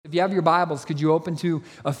If you have your Bibles, could you open to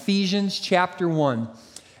Ephesians chapter 1?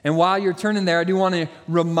 And while you're turning there, I do want to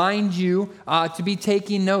remind you to be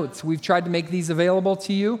taking notes. We've tried to make these available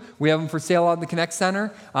to you. We have them for sale out at the Connect Center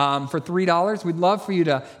for $3. We'd love for you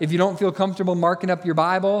to, if you don't feel comfortable marking up your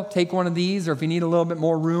Bible, take one of these, or if you need a little bit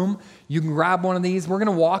more room, you can grab one of these. We're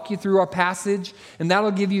going to walk you through our passage, and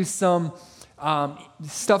that'll give you some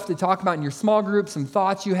stuff to talk about in your small group, some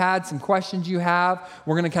thoughts you had, some questions you have.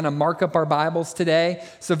 We're going to kind of mark up our Bibles today.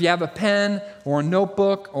 So if you have a pen or a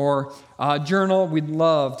notebook or a journal, we'd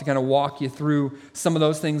love to kind of walk you through some of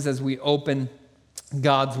those things as we open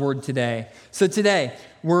God's Word today. So today,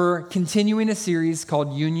 we're continuing a series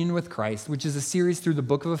called Union with Christ, which is a series through the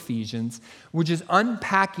book of Ephesians, which is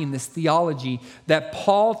unpacking this theology that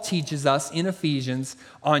Paul teaches us in Ephesians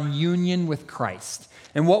on union with Christ.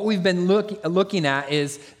 And what we've been looking at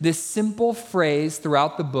is this simple phrase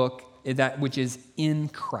throughout the book, which is in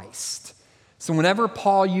Christ. So whenever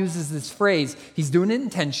Paul uses this phrase, he's doing it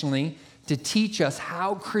intentionally to teach us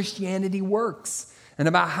how Christianity works and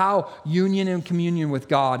about how union and communion with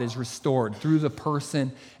God is restored through the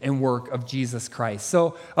person and work of Jesus Christ.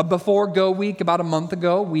 So before Go Week, about a month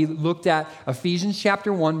ago, we looked at Ephesians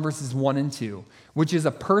chapter 1, verses 1 and 2, which is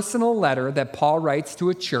a personal letter that Paul writes to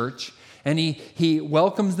a church. And he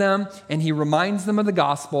welcomes them and he reminds them of the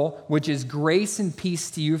gospel, which is grace and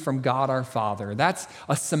peace to you from God our Father. That's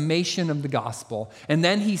a summation of the gospel. And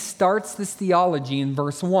then he starts this theology in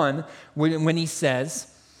verse 1 when he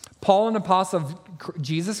says, Paul, an apostle of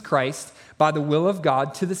Jesus Christ, by the will of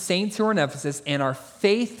God, to the saints who are in Ephesus and are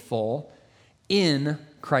faithful in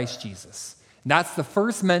Christ Jesus. That's the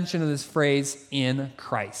first mention of this phrase, in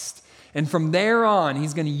Christ. And from there on,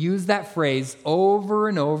 he's going to use that phrase over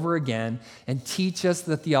and over again and teach us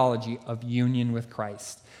the theology of union with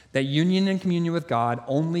Christ. That union and communion with God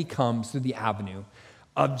only comes through the avenue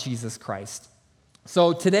of Jesus Christ.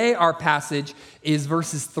 So today our passage is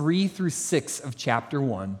verses 3 through 6 of chapter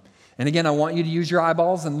 1. And again, I want you to use your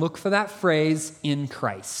eyeballs and look for that phrase, in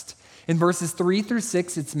Christ. In verses 3 through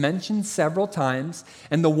 6, it's mentioned several times.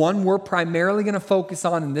 And the one we're primarily going to focus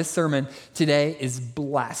on in this sermon today is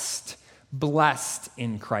blessed. Blessed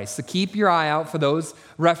in Christ. So keep your eye out for those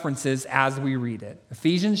references as we read it.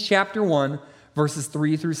 Ephesians chapter 1, verses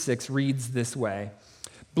 3 through 6 reads this way.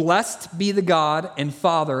 Blessed be the God and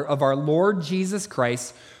Father of our Lord Jesus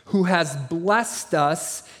Christ, who has blessed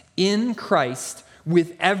us in Christ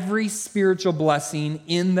with every spiritual blessing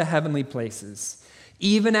in the heavenly places,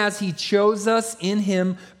 even as he chose us in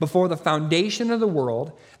him before the foundation of the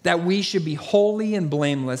world, that we should be holy and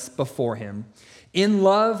blameless before him. In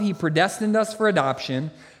love, he predestined us for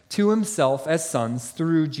adoption to himself as sons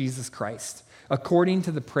through Jesus Christ, according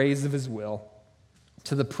to the praise of his will,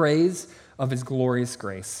 to the praise of his glorious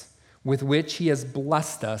grace, with which he has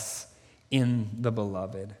blessed us in the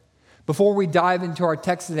beloved. Before we dive into our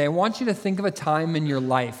text today, I want you to think of a time in your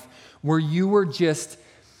life where you were just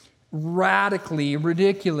radically,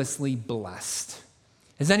 ridiculously blessed.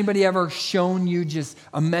 Has anybody ever shown you just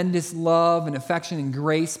tremendous love and affection and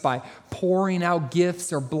grace by pouring out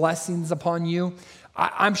gifts or blessings upon you?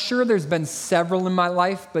 I'm sure there's been several in my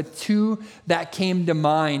life, but two that came to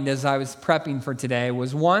mind as I was prepping for today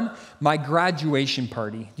was one, my graduation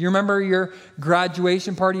party. Do you remember your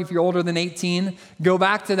graduation party if you're older than 18? Go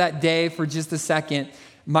back to that day for just a second.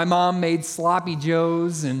 My mom made sloppy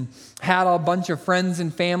joes and had a bunch of friends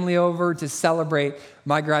and family over to celebrate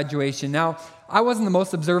my graduation. Now, I wasn't the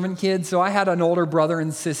most observant kid, so I had an older brother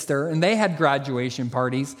and sister, and they had graduation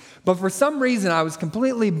parties. But for some reason, I was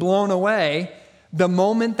completely blown away the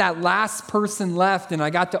moment that last person left and I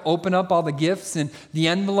got to open up all the gifts and the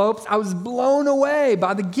envelopes. I was blown away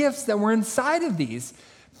by the gifts that were inside of these.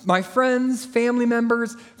 My friends, family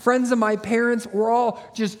members, friends of my parents were all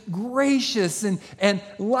just gracious and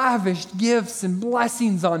lavished gifts and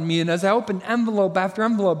blessings on me. And as I opened envelope after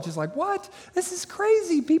envelope, just like, what? This is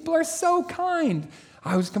crazy. People are so kind.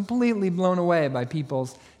 I was completely blown away by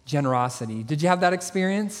people's generosity. Did you have that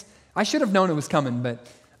experience? I should have known it was coming, but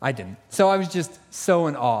I didn't. So I was just so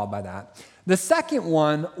in awe by that. The second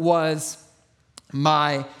one was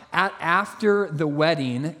after the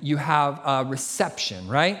wedding, you have a reception,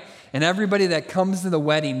 right? And everybody that comes to the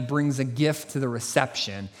wedding brings a gift to the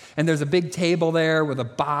reception. And there's a big table there with a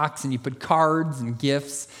box, and you put cards and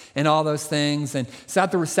gifts and all those things. And so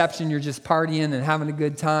at the reception, you're just partying and having a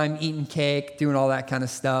good time, eating cake, doing all that kind of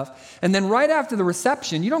stuff. And then right after the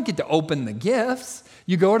reception, you don't get to open the gifts.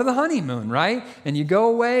 You go to the honeymoon, right? And you go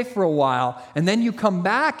away for a while. And then you come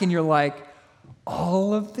back and you're like,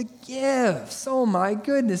 all of the gifts. Oh my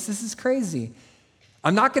goodness, this is crazy.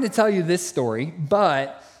 I'm not going to tell you this story,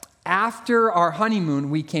 but After our honeymoon,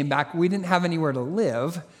 we came back. We didn't have anywhere to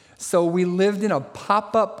live, so we lived in a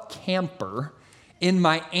pop-up camper in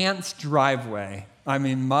my aunt's driveway. I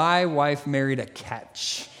mean, my wife married a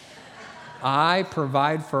catch. I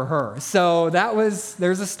provide for her. So there's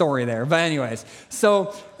a story there. But anyways,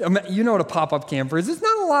 so you know what a pop-up camper is. It's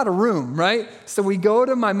not a lot of room, right? So we go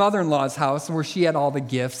to my mother-in-law's house where she had all the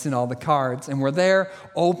gifts and all the cards. And we're there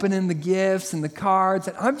opening the gifts and the cards.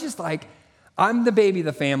 And I'm just like, I'm the baby of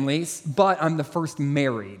the family, but I'm the first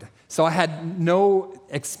married. So I had no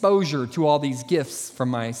exposure to all these gifts from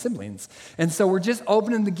my siblings. And so we're just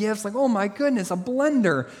opening the gifts like, oh my goodness, a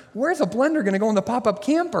blender. Where's a blender going to go in the pop-up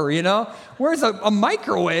camper, you know? Where's a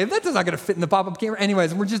microwave? That's not going to fit in the pop-up camper.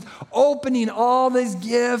 Anyways, we're just opening all these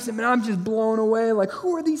gifts. I mean, I'm just blown away. Like,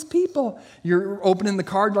 who are these people? You're opening the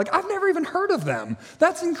card, like, I've never even heard of them.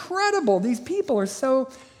 That's incredible. These people are so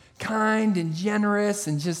kind and generous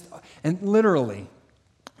and literally,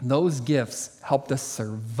 those gifts helped us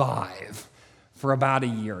survive for about a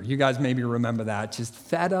year. You guys maybe remember that. Just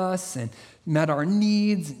fed us and met our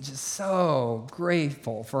needs, and just so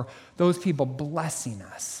grateful for those people blessing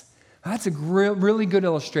us. That's a really good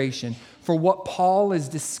illustration for what Paul is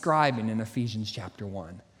describing in Ephesians chapter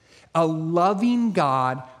 1. A loving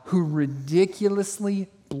God who ridiculously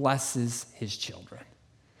blesses his children.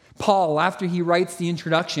 Paul, after he writes the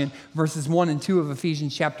introduction, verses 1 and 2 of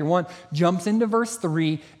Ephesians chapter 1, jumps into verse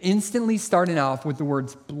 3, instantly starting off with the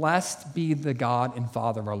words, "Blessed be the God and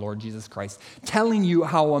Father of our Lord Jesus Christ," telling you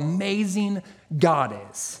how amazing God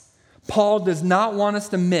is. Paul does not want us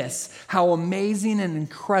to miss how amazing and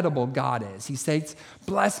incredible God is. He states,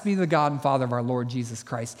 "Blessed be the God and Father of our Lord Jesus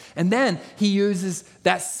Christ." And then he uses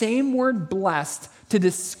that same word blessed to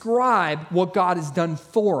describe what God has done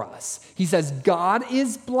for us. He says, God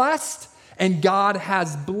is blessed and God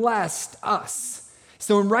has blessed us.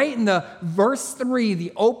 So right in the verse 3,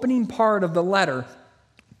 the opening part of the letter,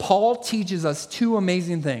 Paul teaches us two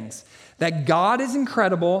amazing things. That God is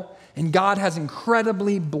incredible and God has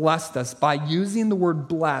incredibly blessed us by using the word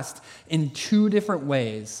blessed in two different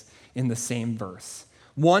ways in the same verse.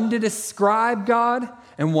 One to describe God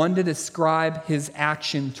and one to describe his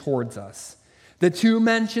action towards us. The two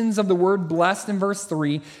mentions of the word blessed in verse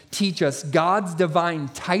 3 teach us God's divine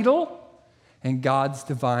title and God's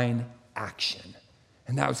divine action.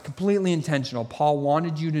 And that was completely intentional. Paul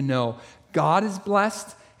wanted you to know God is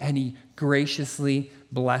blessed and he graciously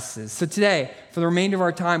blesses. So today, for the remainder of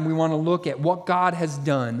our time, we want to look at what God has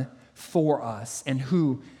done for us and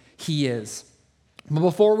who he is. But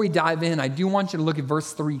before we dive in, I do want you to look at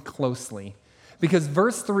verse 3 closely. Because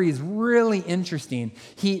verse 3 is really interesting.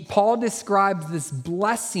 Paul describes this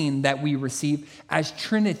blessing that we receive as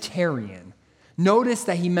Trinitarian. Notice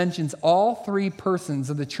that he mentions all three persons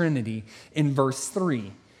of the Trinity in verse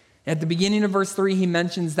 3. At the beginning of verse 3, he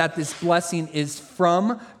mentions that this blessing is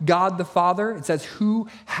from God the Father. It says, "Who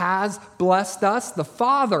has blessed us?" The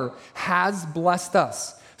Father has blessed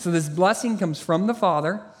us. So this blessing comes from the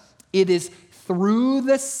Father. It is through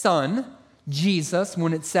the Son, Jesus.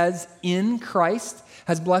 When it says in Christ,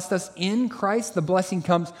 has blessed us in Christ, the blessing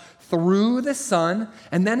comes through the Son.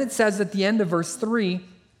 And then it says at the end of verse 3,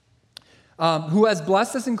 who has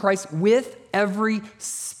blessed us in Christ with every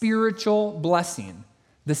spiritual blessing.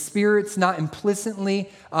 The Spirit's not implicitly,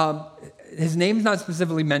 his name's not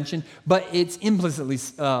specifically mentioned, but it's implicitly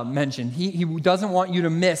mentioned. He doesn't want you to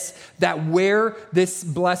miss that where this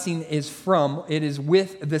blessing is from, it is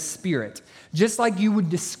with the Spirit. Just like you would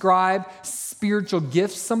describe spiritual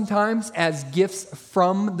gifts sometimes as gifts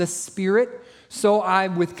from the Spirit, so I,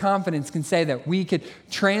 with confidence, can say that we could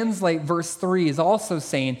translate verse 3 as also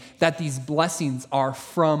saying that these blessings are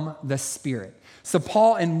from the Spirit. So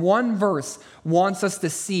Paul, in one verse, wants us to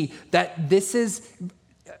see that this is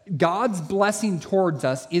God's blessing towards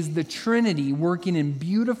us is the Trinity working in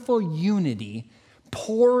beautiful unity,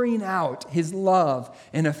 pouring out his love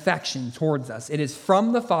and affection towards us. It is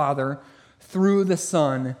from the Father, through the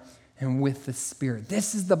Son, and with the Spirit.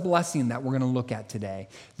 This is the blessing that we're going to look at today.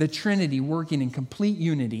 The Trinity working in complete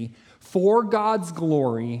unity for God's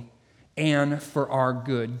glory and for our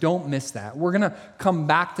good. Don't miss that. We're going to come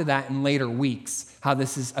back to that in later weeks, how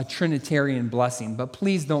this is a Trinitarian blessing. But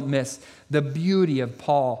please don't miss the beauty of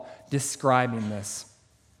Paul describing this.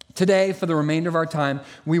 Today, for the remainder of our time,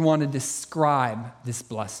 we want to describe this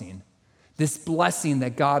blessing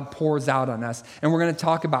that God pours out on us. And we're going to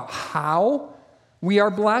talk about how we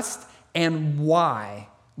are blessed and why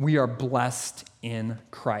we are blessed in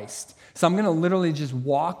Christ. So I'm going to literally just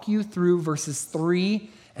walk you through verses 3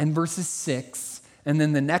 and verses 6, and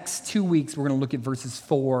then the next 2 weeks we're going to look at verses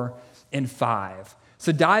 4 and 5.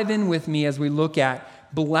 So dive in with me as we look at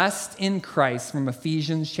blessed in Christ from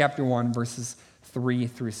Ephesians chapter 1, verses 3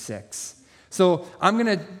 through 6. So I'm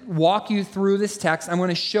going to walk you through this text. I'm going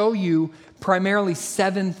to show you primarily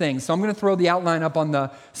 7 things. So I'm going to throw the outline up on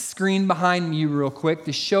the screen behind you real quick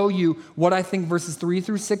to show you what I think verses 3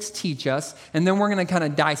 through 6 teach us. And then we're going to kind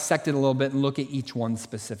of dissect it a little bit and look at each one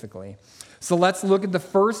specifically. So let's look at the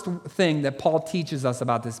first thing that Paul teaches us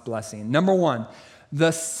about this blessing. Number 1,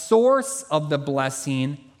 the source of the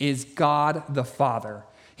blessing is God the Father.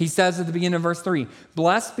 He says at the beginning of verse 3,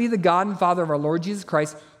 "Blessed be the God and Father of our Lord Jesus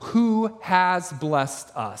Christ, who has blessed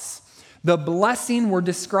us." The blessing we're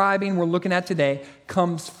looking at today,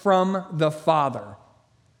 comes from the Father.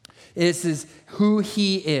 This is who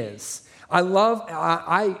he is.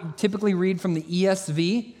 I typically read from the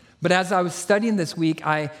ESV, but as I was studying this week,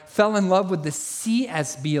 I fell in love with the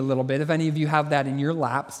CSB a little bit, if any of you have that in your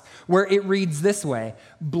laps, where it reads this way: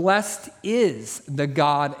 "Blessed is the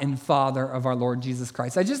God and Father of our Lord Jesus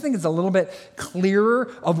Christ." I just think it's a little bit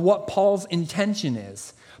clearer of what Paul's intention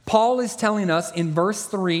is. Paul is telling us in verse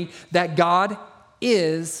 3 that God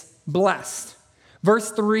is blessed. Verse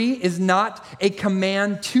 3 is not a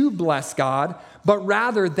command to bless God, but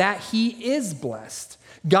rather that he is blessed.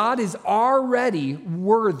 God is already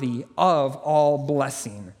worthy of all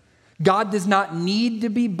blessing. God does not need to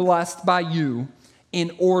be blessed by you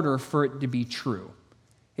in order for it to be true.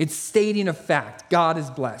 It's stating a fact. God is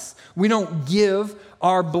blessed. We don't give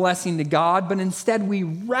our blessing to God, but instead we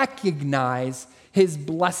recognize his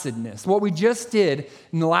blessedness. What we just did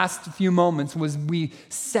in the last few moments was we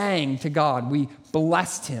sang to God. We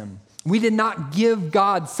blessed him. We did not give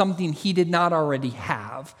God something he did not already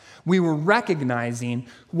have. We were recognizing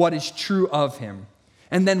what is true of him.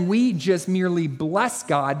 And then we just merely bless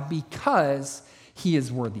God because he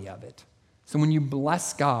is worthy of it. So when you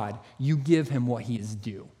bless God, you give him what he is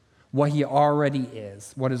due, what he already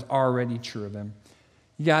is, what is already true of him.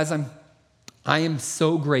 You guys, I am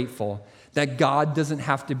so grateful that God doesn't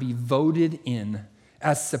have to be voted in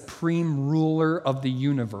as supreme ruler of the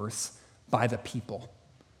universe by the people,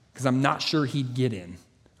 because I'm not sure he'd get in.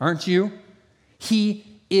 Aren't you? He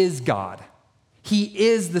is God. He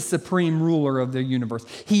is the supreme ruler of the universe.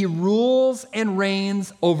 He rules and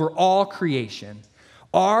reigns over all creation.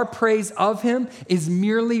 Our praise of him is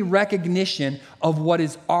merely recognition of what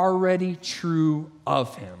is already true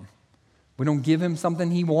of him. We don't give him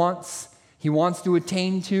something he wants to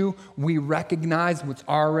attain to. We recognize what's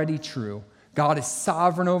already true. God is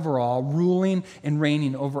sovereign over all, ruling and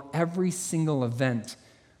reigning over every single event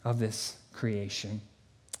of this creation.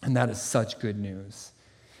 And that is such good news.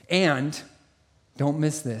 And don't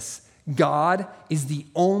miss this. God is the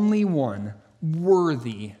only one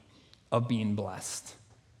worthy of being blessed.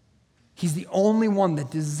 He's the only one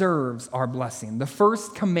that deserves our blessing. The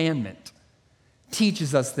first commandment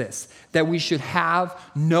teaches us this, that we should have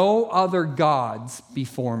no other gods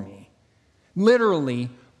before me. Literally,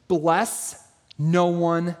 bless no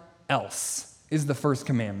one else is the first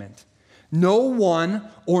commandment. No one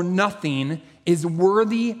or nothing is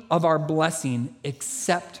worthy of our blessing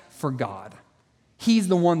except for God. He's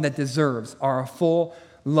the one that deserves our full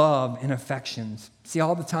love and affections. See,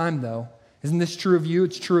 all the time though, isn't this true of you?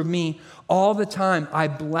 It's true of me. All the time I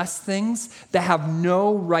bless things that have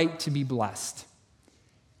no right to be blessed,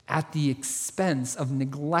 at the expense of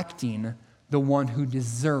neglecting the one who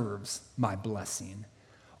deserves my blessing.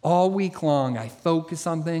 All week long, I focus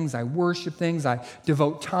on things, I worship things, I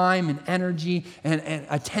devote time and energy and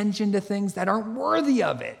attention to things that aren't worthy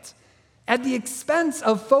of it, at the expense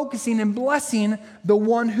of focusing and blessing the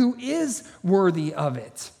one who is worthy of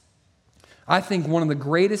it. I think one of the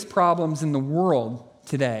greatest problems in the world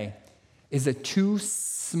today is a too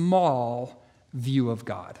small view of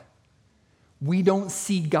God. We don't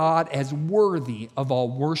see God as worthy of all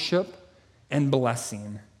worship and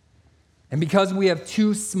blessing. And because we have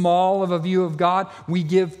too small of a view of God, we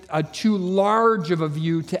give a too large of a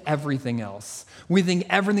view to everything else. We think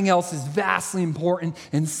everything else is vastly important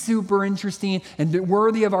and super interesting and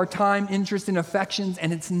worthy of our time, interest, and affections,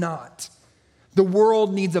 and it's not. The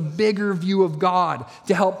world needs a bigger view of God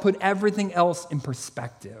to help put everything else in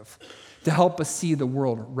perspective, to help us see the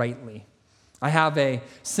world rightly. I have a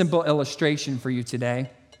simple illustration for you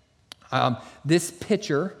today. This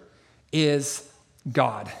picture is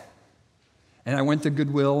God. And I went to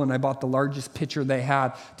Goodwill and I bought the largest picture they had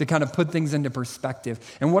to kind of put things into perspective.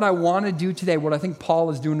 And what I want to do today, what I think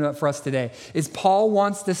Paul is doing for us today, is Paul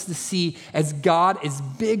wants us to see as God is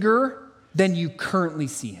bigger than you currently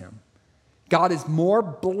see him. God is more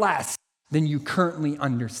blessed than you currently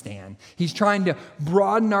understand. He's trying to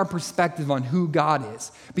broaden our perspective on who God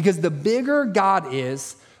is. Because the bigger God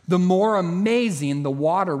is, the more amazing the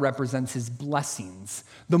water represents his blessings,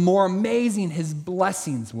 the more amazing his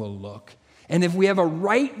blessings will look. And if we have a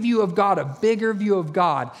right view of God, a bigger view of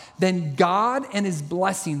God, then God and his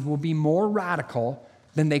blessings will be more radical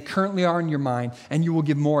than they currently are in your mind, and you will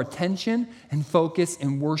give more attention and focus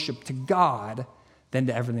and worship to God than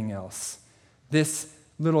to everything else. This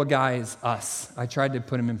little guy is us. I tried to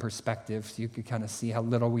put him in perspective so you could kind of see how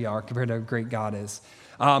little we are compared to how great God is.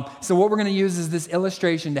 So what we're going to use is this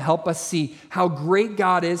illustration to help us see how great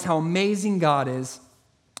God is, how amazing God is,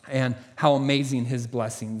 and how amazing his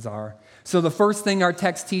blessings are. So the first thing our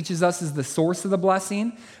text teaches us is the source of the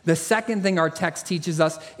blessing. The second thing our text teaches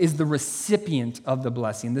us is the recipient of the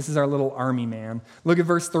blessing. This is our little army man. Look at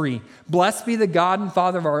verse 3. Blessed be the God and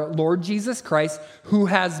Father of our Lord Jesus Christ, who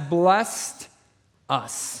has blessed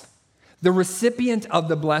us. The recipient of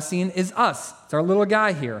the blessing is us. It's our little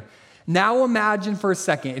guy here. Now imagine for a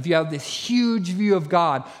second, if you have this huge view of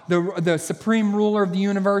God, the supreme ruler of the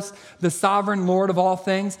universe, the sovereign Lord of all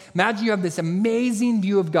things. Imagine you have this amazing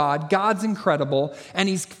view of God. God's incredible, and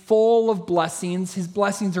he's full of blessings. His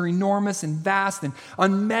blessings are enormous and vast and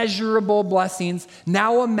unmeasurable blessings.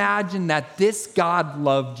 Now imagine that this God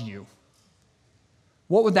loved you.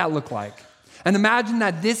 What would that look like? And imagine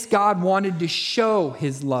that this God wanted to show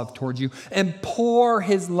his love towards you and pour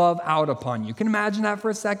his love out upon you. Can you imagine that for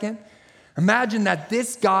a second? Imagine that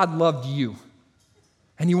this God loved you,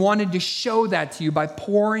 and he wanted to show that to you by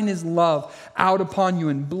pouring his love out upon you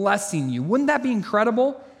and blessing you. Wouldn't that be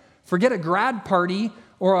incredible? Forget a grad party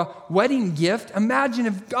or a wedding gift. Imagine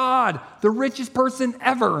if God, the richest person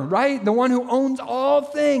ever, right? The one who owns all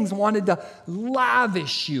things, wanted to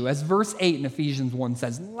lavish you, as verse 8 in Ephesians 1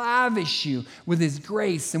 says, lavish you with his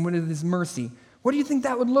grace and with his mercy. What do you think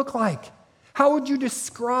that would look like? How would you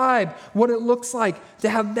describe what it looks like to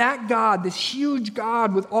have that God, this huge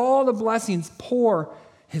God with all the blessings, pour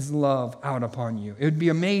his love out upon you? It would be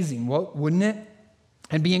amazing, wouldn't it?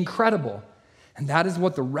 It'd be incredible. And that is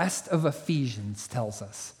what the rest of Ephesians tells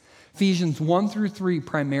us. Ephesians 1 through 3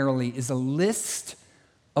 primarily is a list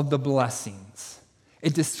of the blessings.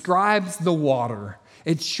 It describes the water.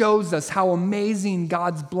 It shows us how amazing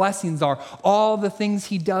God's blessings are, all the things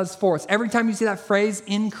he does for us. Every time you see that phrase,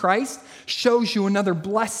 in Christ, shows you another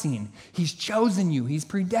blessing. He's chosen you. He's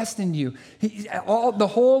predestined you. The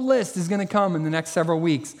whole list is going to come in the next several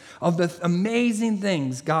weeks of the amazing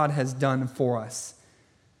things God has done for us.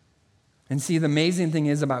 And see, the amazing thing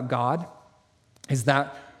is about God is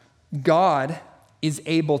that God is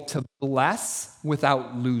able to bless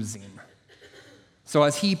without losing. So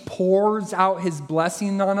as he pours out his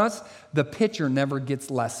blessing on us, the pitcher never gets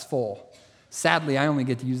less full. Sadly, I only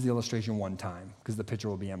get to use the illustration one time because the pitcher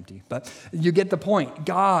will be empty. But you get the point.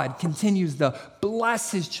 God continues to bless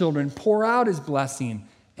his children, pour out his blessing,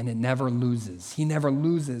 and it never loses. He never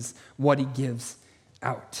loses what he gives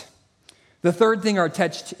out. The third thing our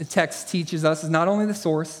text teaches us is not only the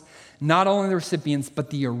source, not only the recipients, but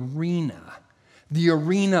the arena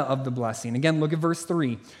of the blessing. Again, look at verse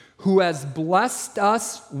 3. Who has blessed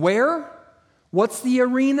us where? What's the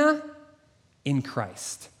arena? In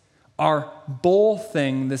Christ. Our bowl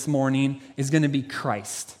thing this morning is going to be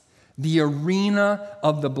Christ, the arena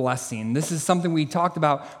of the blessing. This is something we talked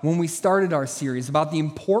about when we started our series about the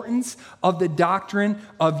importance of the doctrine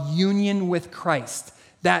of union with Christ,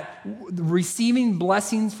 that receiving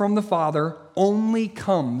blessings from the Father only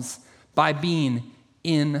comes by being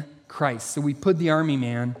in Christ. So we put the army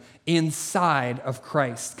man inside of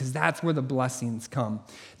Christ because that's where the blessings come.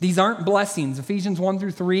 These aren't blessings. Ephesians 1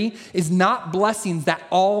 through 3 is not blessings that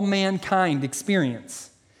all mankind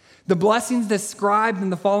experience. The blessings described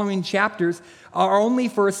in the following chapters are only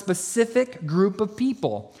for a specific group of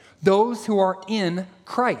people, those who are in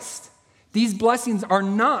Christ. These blessings are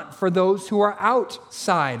not for those who are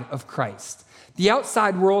outside of Christ. The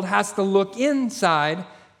outside world has to look inside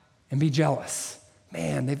and be jealous.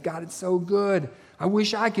 Man, they've got it so good. I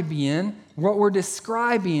wish I could be in. What we're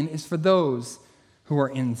describing is for those who are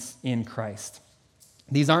in Christ.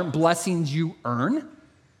 These aren't blessings you earn.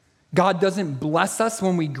 God doesn't bless us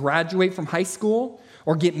when we graduate from high school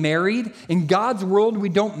or get married. In God's world, we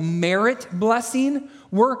don't merit blessing.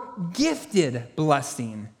 We're gifted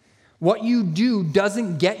blessing. What you do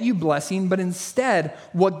doesn't get you blessing, but instead,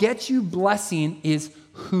 what gets you blessing is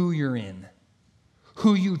who you're in,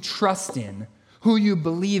 who you trust in, who you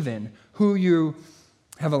believe in, who you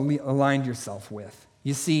have aligned yourself with.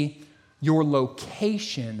 You see, your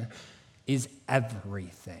location is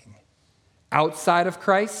everything. Outside of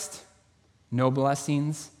Christ, no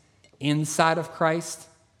blessings. Inside of Christ,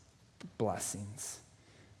 blessings.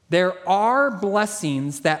 There are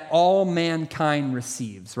blessings that all mankind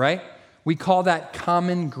receives, right? We call that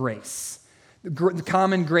common grace. The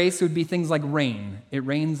common grace would be things like rain. It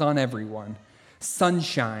rains on everyone.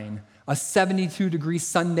 Sunshine, a 72-degree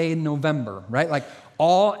Sunday in November, right? Like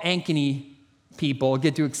all Ankeny people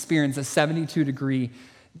get to experience a 72-degree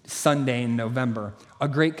Sunday in November. A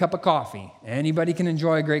great cup of coffee. Anybody can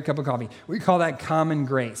enjoy a great cup of coffee. We call that common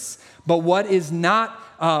grace. But that's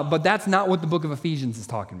not what the book of Ephesians is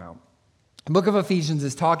talking about. The book of Ephesians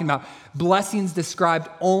is talking about blessings described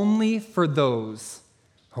only for those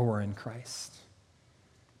who are in Christ.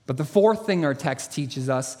 But the fourth thing our text teaches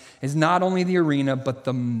us is not only the arena, but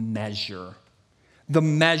the measure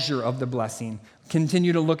of the blessing.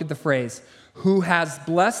 Continue to look at the phrase, who has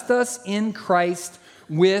blessed us in Christ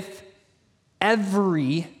with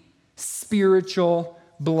every spiritual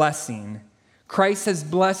blessing. Christ has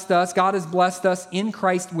blessed us, God has blessed us in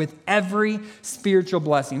Christ with every spiritual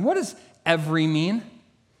blessing. What does every mean?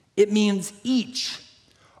 It means each,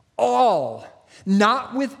 all,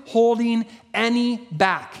 not withholding any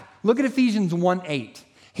back. Look at Ephesians 1:8.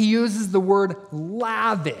 He uses the word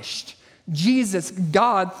lavished.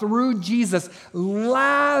 God, through Jesus,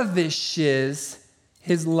 lavishes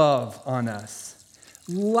his love on us,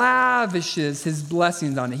 lavishes his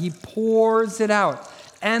blessings on it. He pours it out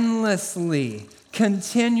endlessly,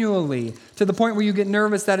 continually, to the point where you get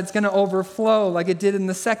nervous that it's going to overflow like it did in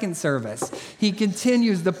the second service. He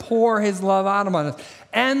continues to pour his love out on us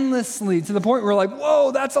endlessly, to the point where we're like,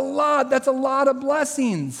 whoa, that's a lot of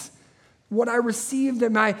blessings. What I received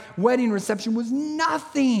at my wedding reception was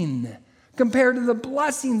nothing compared to the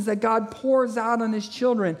blessings that God pours out on his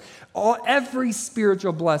children. Every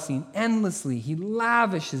spiritual blessing, endlessly, he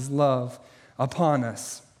lavishes love upon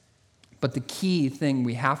us. But the key thing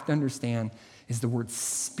we have to understand is the word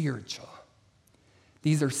spiritual.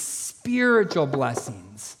 These are spiritual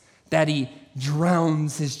blessings that he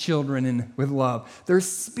drowns his children in with love. They're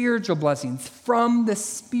spiritual blessings from the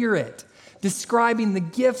Spirit, describing the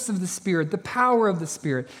gifts of the Spirit, the power of the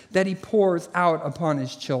Spirit that he pours out upon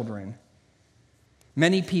his children.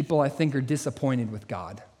 Many people, I think, are disappointed with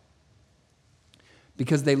God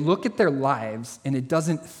because they look at their lives and it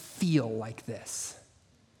doesn't feel like this.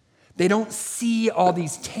 They don't see all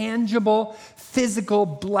these tangible, physical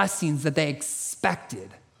blessings that they expected.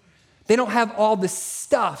 They don't have all the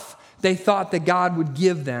stuff they thought that God would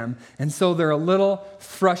give them, and so they're a little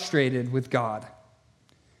frustrated with God.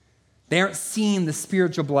 They aren't seeing the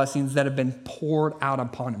spiritual blessings that have been poured out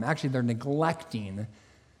upon them. Actually, they're neglecting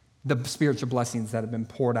the spiritual blessings that have been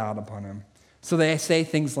poured out upon them. So they say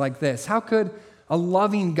things like this: how could a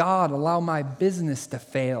loving God allow my business to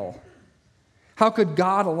fail? How could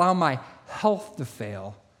God allow my health to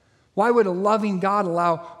fail? Why would a loving God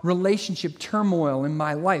allow relationship turmoil in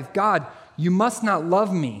my life? God, you must not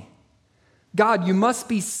love me. God, you must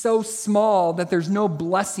be so small that there's no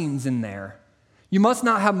blessings in there. You must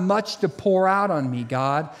not have much to pour out on me,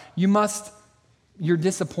 God. You're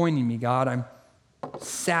disappointing me, God. I'm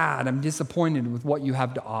sad. I'm disappointed with what you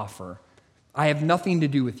have to offer. I have nothing to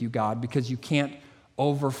do with you, God, because you can't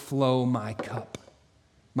overflow my cup.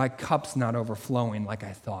 My cup's not overflowing like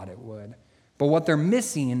I thought it would. But what they're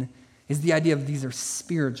missing is the idea of these are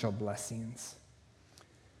spiritual blessings.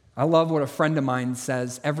 I love what a friend of mine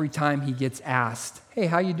says every time he gets asked, hey,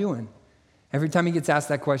 how you doing? Every time he gets asked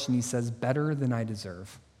that question, he says, better than I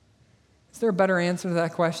deserve. Is there a better answer to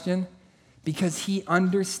that question? Because he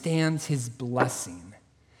understands his blessing.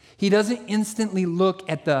 He doesn't instantly look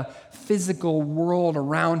at the physical world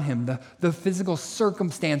around him, the physical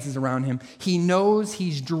circumstances around him. He knows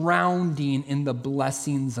he's drowning in the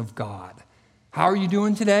blessings of God. How are you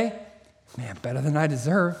doing today? Man, better than I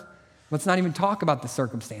deserve. Let's not even talk about the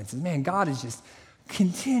circumstances. Man, God is just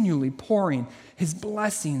continually pouring his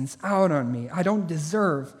blessings out on me. I don't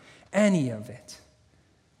deserve any of it.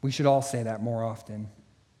 We should all say that more often.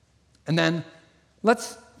 And then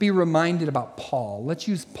let's be reminded about Paul. Let's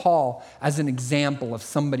use Paul as an example of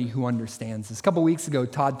somebody who understands this. A couple weeks ago,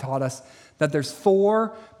 Todd taught us that there's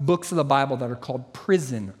 4 books of the Bible that are called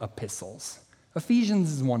prison epistles.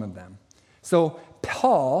 Ephesians is one of them. So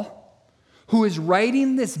Paul, who is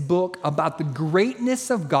writing this book about the greatness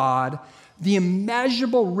of God, the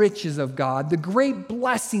immeasurable riches of God, the great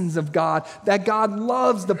blessings of God that God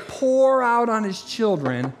loves to pour out on his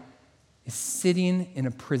children, is sitting in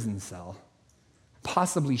a prison cell,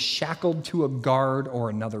 possibly shackled to a guard or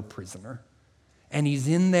another prisoner. And he's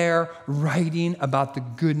in there writing about the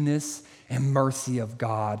goodness and mercy of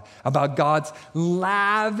God, about God's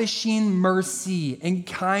lavishing mercy and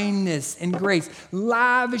kindness and grace,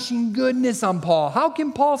 lavishing goodness on Paul. How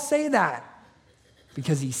can Paul say that?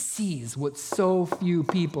 Because he sees what so few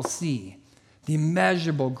people see, the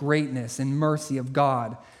immeasurable greatness and mercy of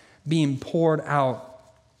God. being poured out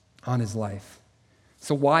on his life.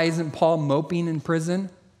 So why isn't Paul moping in prison?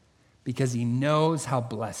 Because he knows how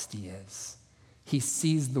blessed he is. He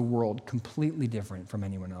sees the world completely different from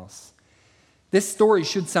anyone else. This story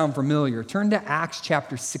should sound familiar. Turn to Acts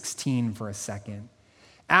chapter 16 for a second.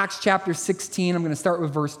 Acts chapter 16, I'm going to start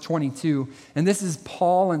with verse 22. And this is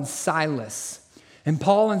Paul and Silas. And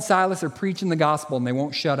Paul and Silas are preaching the gospel and they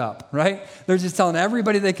won't shut up, right? They're just telling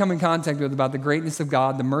everybody they come in contact with about the greatness of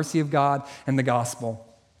God, the mercy of God, and the gospel.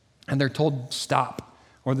 And they're told, stop,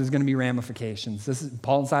 or there's going to be ramifications. This is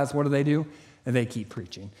Paul and Silas, what do? And they keep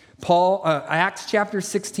preaching. Acts chapter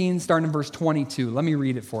 16, starting in verse 22. Let me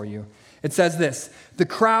read it for you. It says this: the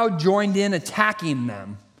crowd joined in attacking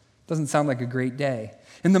them. Doesn't sound like a great day.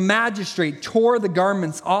 And the magistrate tore the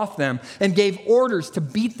garments off them and gave orders to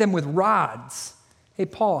beat them with rods. Hey,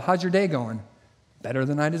 Paul, how's your day going? Better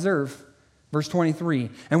than I deserve. Verse 23,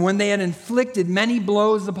 and when they had inflicted many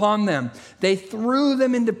blows upon them, they threw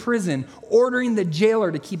them into prison, ordering the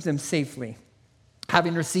jailer to keep them safely.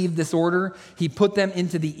 Having received this order, he put them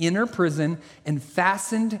into the inner prison and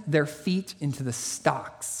fastened their feet into the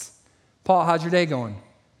stocks. Paul, how's your day going?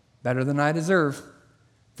 Better than I deserve.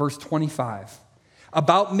 Verse 25,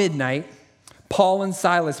 about midnight, Paul and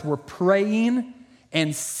Silas were praying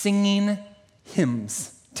and singing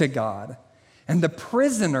hymns to God. And the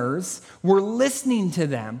prisoners were listening to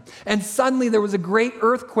them. And suddenly there was a great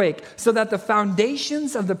earthquake, so that the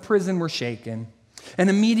foundations of the prison were shaken. And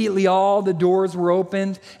immediately all the doors were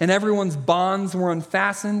opened, and everyone's bonds were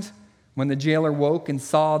unfastened. When the jailer woke and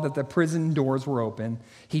saw that the prison doors were open,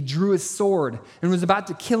 he drew his sword and was about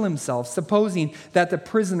to kill himself, supposing that the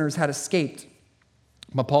prisoners had escaped.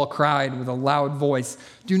 But Paul cried with a loud voice,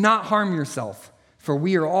 "Do not harm yourself, for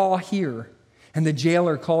we are all here." And the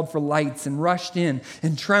jailer called for lights and rushed in,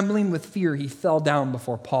 and trembling with fear, he fell down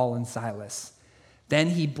before Paul and Silas.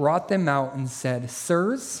 Then he brought them out and said,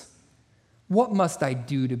 "Sirs, what must I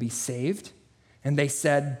do to be saved?" And they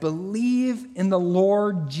said, "Believe in the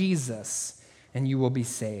Lord Jesus, and you will be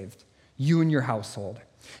saved, you and your household."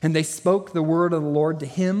 And they spoke the word of the Lord to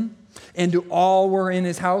him and to all who were in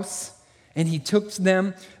his house. And he took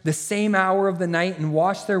them the same hour of the night and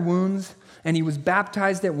washed their wounds, and he was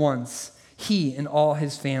baptized at once, he and all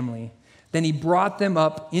his family. Then he brought them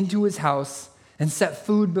up into his house and set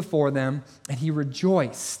food before them, and he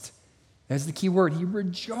rejoiced. That's the key word. He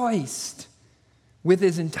rejoiced with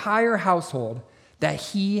his entire household that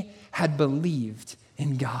he had believed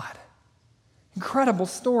in God. Incredible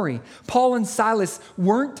story. Paul and Silas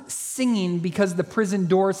weren't singing because the prison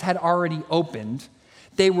doors had already opened.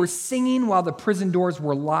 They were singing while the prison doors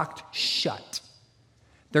were locked shut.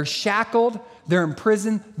 They're shackled, they're in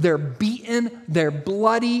prison, they're beaten, they're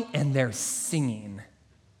bloody, and they're singing.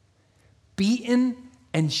 Beaten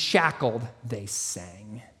and shackled, they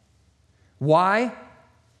sang. Why?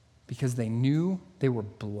 Because they knew they were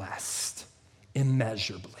blessed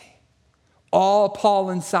immeasurably. All Paul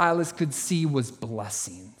and Silas could see was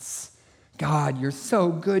blessings. God, you're so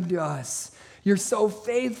good to us. You're so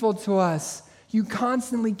faithful to us. You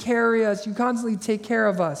constantly carry us. You constantly take care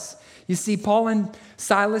of us. You see, Paul and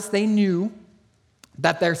Silas, they knew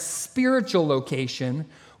that their spiritual location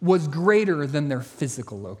was greater than their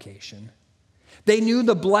physical location. They knew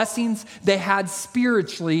the blessings they had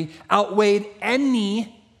spiritually outweighed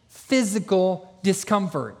any physical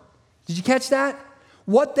discomfort. Did you catch that?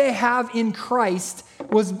 What they have in Christ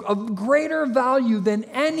was of greater value than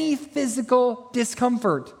any physical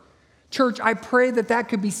discomfort. Church, I pray that that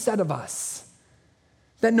could be said of us.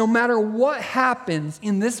 That no matter what happens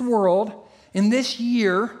in this world, in this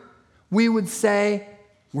year, we would say,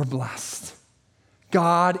 we're blessed.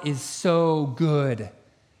 God is so good.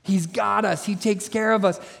 He's got us. He takes care of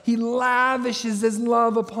us. He lavishes his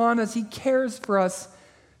love upon us. He cares for us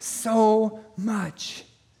so much.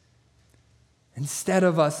 Instead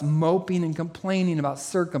of us moping and complaining about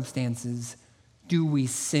circumstances, do we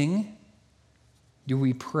sing? Do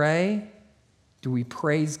we pray? Do we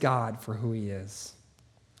praise God for who he is?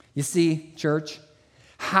 You see, church,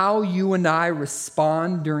 how you and I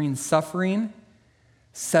respond during suffering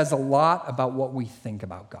says a lot about what we think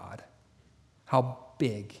about God. How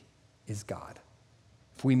big is God?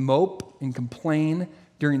 If we mope and complain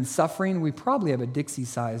during suffering, we probably have a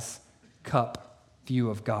Dixie-sized cup view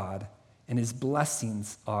of God, and his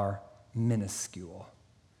blessings are minuscule.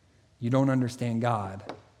 You don't understand God.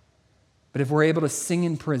 But if we're able to sing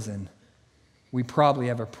in prison, we probably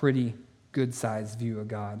have a pretty good-sized view of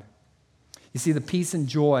God. You see, the peace and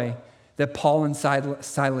joy that Paul and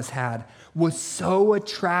Silas had was so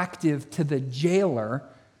attractive to the jailer.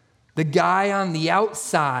 The guy on the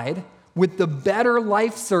outside with the better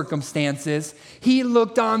life circumstances, he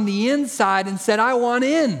looked on the inside and said, I want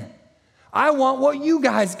in. I want what you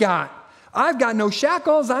guys got. I've got no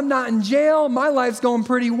shackles. I'm not in jail. My life's going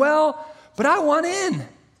pretty well, but I want in.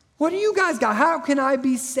 What do you guys got? How can I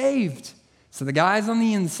be saved? So the guys on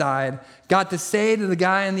the inside got to say to the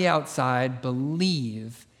guy on the outside,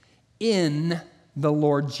 believe in the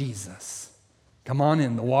Lord Jesus. Come on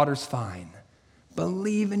in, the water's fine.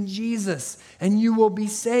 Believe in Jesus and you will be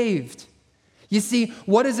saved. You see,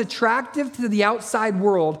 what is attractive to the outside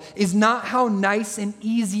world is not how nice and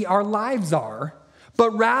easy our lives are,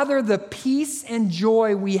 but rather the peace and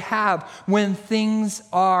joy we have when things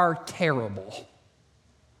are terrible.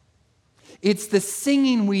 It's the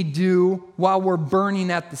singing we do while we're burning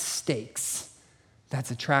at the stakes that's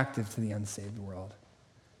attractive to the unsaved world.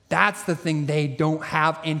 That's the thing they don't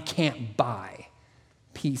have and can't buy.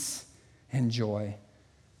 Peace and joy.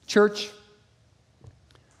 Church,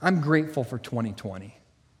 I'm grateful for 2020.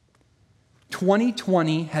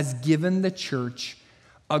 2020 has given the church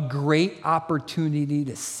a great opportunity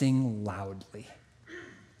to sing loudly.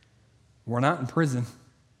 We're not in prison.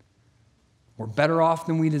 We're better off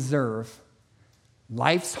than we deserve.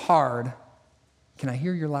 Life's hard. Can I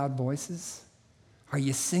hear your loud voices? Are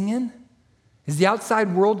you singing? Is the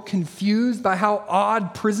outside world confused by how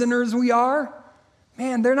odd prisoners we are?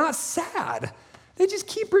 Man, they're not sad. They just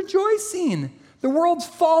keep rejoicing. The world's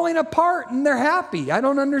falling apart and they're happy. I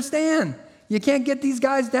don't understand. You can't get these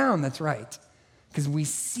guys down. That's right. Because we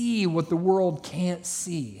see what the world can't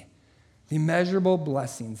see. The immeasurable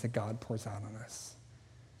blessings that God pours out on us.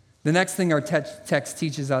 The next thing our text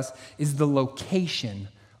teaches us is the location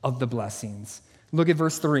of the blessings. Look at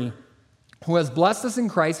verse 3. Who has blessed us in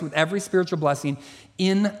Christ with every spiritual blessing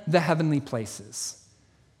in the heavenly places.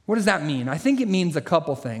 What does that mean? I think it means a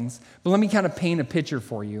couple things, but let me kind of paint a picture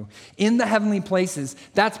for you. In the heavenly places,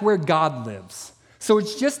 that's where God lives. So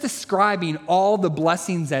it's just describing all the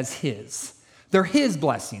blessings as his. They're his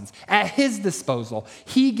blessings, at his disposal.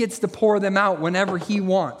 He gets to pour them out whenever he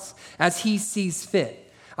wants, as he sees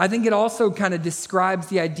fit. I think it also kind of describes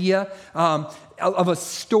the idea of a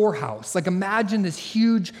storehouse. Like imagine this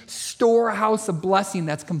huge storehouse of blessing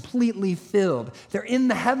that's completely filled. They're in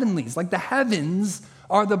the heavenlies. Like the heavens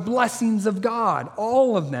are the blessings of God.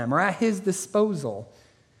 All of them are at his disposal.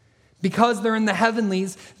 Because they're in the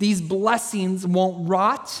heavenlies, these blessings won't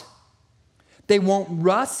rot. They won't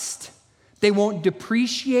rust. They won't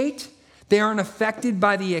depreciate. They aren't affected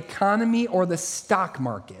by the economy or the stock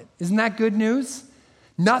market. Isn't that good news?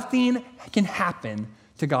 Nothing can happen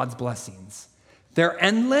to God's blessings. They're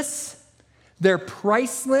endless, they're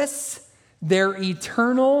priceless, they're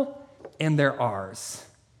eternal, and they're ours.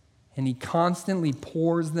 And he constantly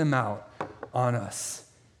pours them out on us,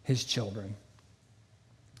 his children.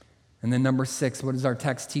 And then number 6, what does our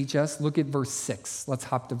text teach us? Look at verse 6. Let's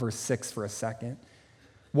hop to verse 6 for a second.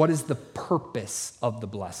 What is the purpose of the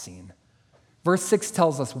blessing? Verse 6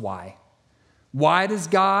 tells us why. Why does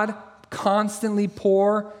God constantly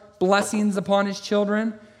pour blessings upon his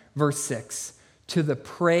children? Verse 6, to the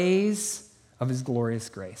praise of his glorious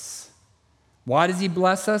grace. Why does he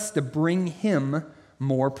bless us? To bring him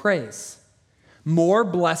more praise, more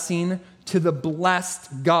blessing to the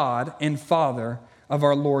blessed God and Father of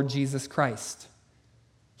our Lord Jesus Christ.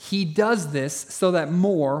 He does this so that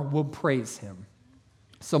more will praise him.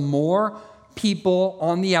 So more people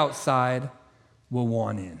on the outside will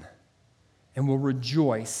want in and will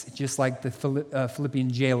rejoice just like the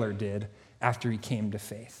Philippian jailer did after he came to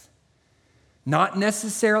faith. Not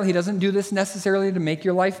necessarily, he doesn't do this necessarily to make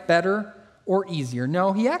your life better or easier.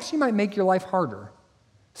 No, he actually might make your life harder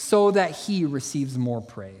so that he receives more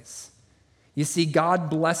praise. You see, God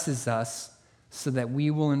blesses us so that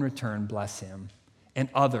we will in return bless him, and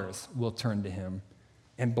others will turn to him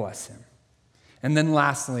and bless him. And then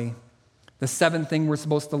lastly, the 7th thing we're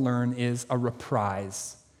supposed to learn is a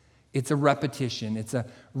reprise. It's a repetition. It's a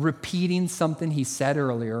repeating something he said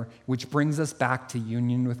earlier, which brings us back to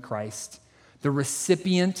union with Christ. The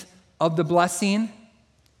recipient of the blessing,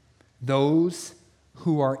 those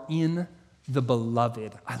who are in the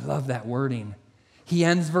beloved. I love that wording. He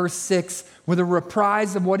ends verse 6 with a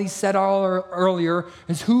reprise of what he said earlier,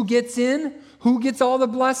 is who gets in? Who gets all the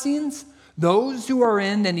blessings? Those who are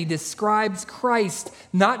in, and he describes Christ,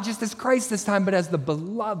 not just as Christ this time, but as the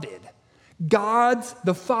beloved. God's,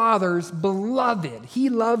 the Father's beloved. He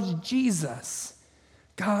loves Jesus.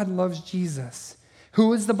 God loves Jesus.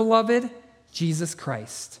 Who is the beloved? Jesus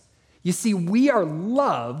Christ. You see, we are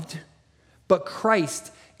loved, but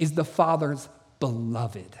Christ is the Father's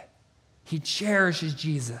beloved. He cherishes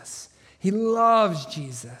Jesus. He loves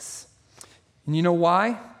Jesus. And you know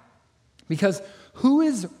why? Because who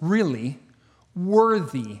is really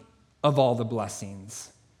worthy of all the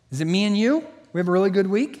blessings? Is it me and you? We have a really good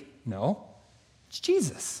week? No. It's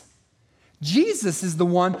Jesus. Jesus is the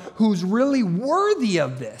one who's really worthy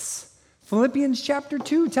of this. Philippians chapter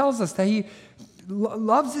 2 tells us that he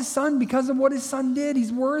loves his son because of what his son did.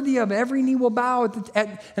 He's worthy of it. Every knee will bow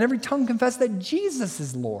and every tongue confess that Jesus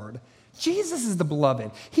is Lord. Jesus is the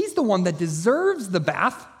beloved. He's the one that deserves the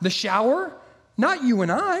bath, the shower, not you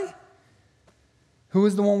and I. Who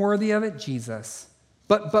is the one worthy of it? Jesus.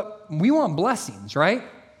 But we want blessings, right?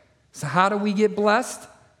 So how do we get blessed?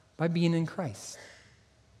 By being in Christ.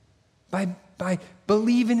 By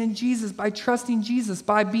believing in Jesus, by trusting Jesus,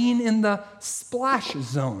 by being in the splash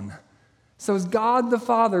zone. So as God the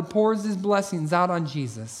Father pours his blessings out on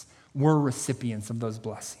Jesus, we're recipients of those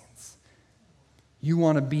blessings. You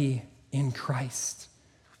want to be in Christ.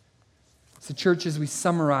 So church, as we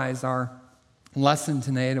summarize our lesson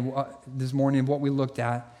tonight, this morning of what we looked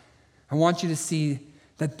at, I want you to see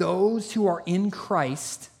that those who are in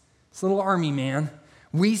Christ, this little army man,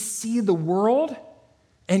 we see the world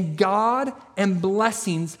and God and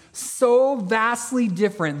blessings so vastly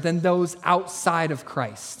different than those outside of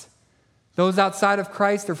Christ. Those outside of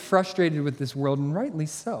Christ are frustrated with this world, and rightly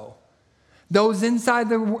so. Those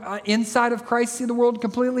inside of Christ see the world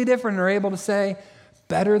completely different and are able to say,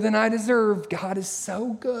 better than I deserve. God is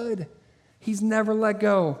so good. He's never let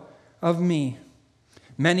go of me.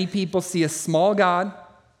 Many people see a small God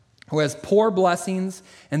who has poor blessings,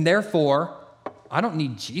 and therefore, I don't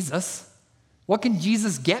need Jesus. What can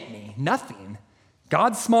Jesus get me? Nothing.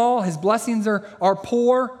 God's small, his blessings are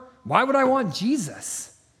poor. Why would I want Jesus?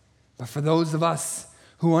 But for those of us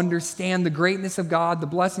who understand the greatness of God, the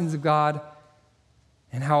blessings of God,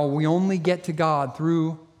 and how we only get to God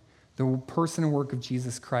through the person and work of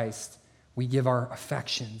Jesus Christ, we give our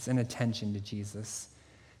affections and attention to Jesus.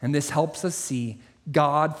 And this helps us see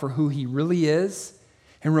God for who he really is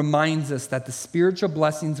and reminds us that the spiritual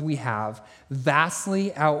blessings we have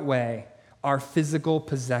vastly outweigh our physical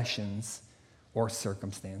possessions or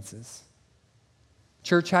circumstances.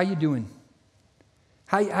 Church, how you doing?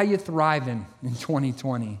 How you thriving in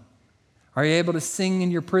 2020? Are you able to sing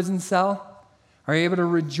in your prison cell? Are you able to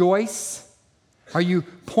rejoice? Are you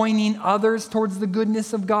pointing others towards the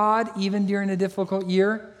goodness of God even during a difficult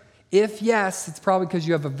year? If yes, it's probably because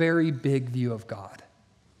you have a very big view of God.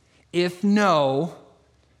 If no,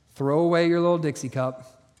 throw away your little Dixie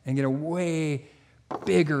cup and get a way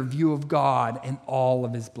bigger view of God and all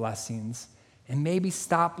of his blessings. And maybe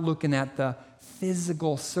stop looking at the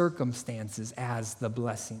physical circumstances as the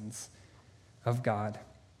blessings of God.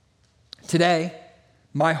 Today,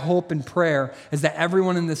 my hope and prayer is that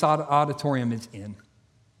everyone in this auditorium is in.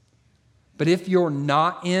 But if you're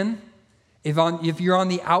not in, if you're on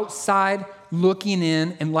the outside looking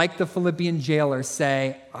in and like the Philippian jailer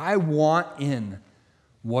say, I want in,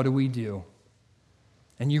 what do?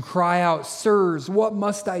 And you cry out, sirs, what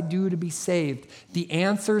must I do to be saved? The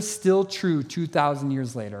answer is still true 2,000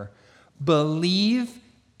 years later. Believe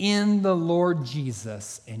in the Lord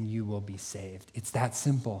Jesus and you will be saved. It's that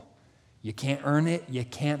simple. You can't earn it. You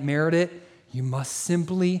can't merit it. You must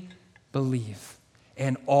simply believe.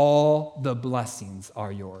 And all the blessings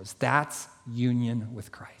are yours. That's union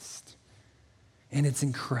with Christ. And it's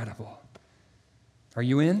incredible. Are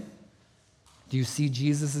you in? Do you see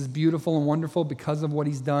Jesus as beautiful and wonderful because of what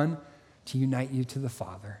he's done to unite you to the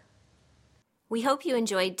Father? We hope you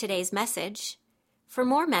enjoyed today's message. For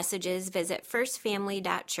more messages, visit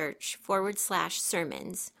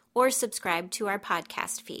firstfamily.church/sermons or subscribe to our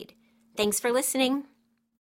podcast feed. Thanks for listening.